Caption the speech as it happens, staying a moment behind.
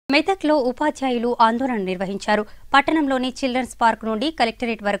మెదక్లో ఉపాధ్యాయులు ఆందోళన నిర్వహించారు. పట్టణంలోని చిల్డ్రన్స్ పార్క్ నుండి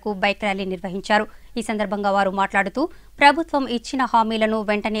కలెక్టరేట్ వరకు బైక్ ర్యాలీ నిర్వహించారు. ఈ సందర్భంగా వారు మాట్లాడుతూ ప్రభుత్వం ఇచ్చిన హామీలను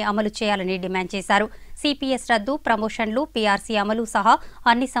వెంటనే అమలు చేయాలని డిమాండ్ చేశారు. సిపిఎస్ రద్దు, ప్రమోషన్లు, పీఆర్సీ అమలు సహా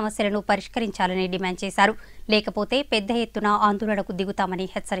అన్ని సమస్యలను పరిష్కరించాలని డిమాండ్ చేశారు. లేకపోతే పెద్ద ఎత్తున ఆందోళనకు దిగుతామని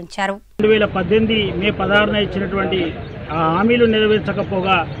హెచ్చరించారు. 2018 మే 16న ఇచ్చినటువంటి హామీలు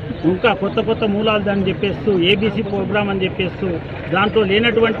నెరవేర్చకపోగా ఇంకా కొత్త మూలాలు అని చెప్పేస్తూ ఏబీసీ ప్రోగ్రామ్ అని చెప్పేస్తూ దాంట్లో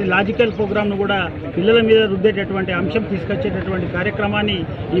లేనటువంటి లాజికల్ ప్రోగ్రామ్ను కూడా పిల్లల మీద రుద్దేటటువంటి అంశం తీసుకొచ్చేటటువంటి కార్యక్రమాన్ని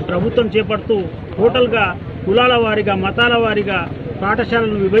ఈ ప్రభుత్వం చేపడుతూ టోటల్గా కులాల వారీగా మతాల వారీగా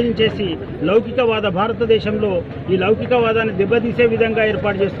పాఠశాలను విభజించేసి లౌకికవాద భారతదేశంలో ఈ లౌకికవాదాన్ని దెబ్బతీసే విధంగా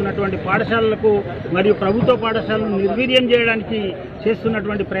ఏర్పాటు చేస్తున్నటువంటి పాఠశాలలకు మరియు ప్రభుత్వ పాఠశాలను నిర్వీర్యం చేయడానికి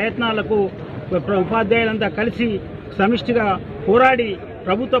చేస్తున్నటువంటి ప్రయత్నాలకు ఉపాధ్యాయులంతా కలిసి సమిష్టిగా పోరాడి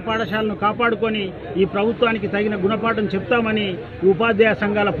ప్రభుత్వ పాఠశాలను కాపాడుకొని ఈ ప్రభుత్వానికి తగిన గుణపాఠం చెప్తామని ఉపాధ్యాయ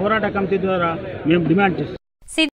సంఘాల పోరాట కమిటీ ద్వారా మేము డిమాండ్ చేస్తాం.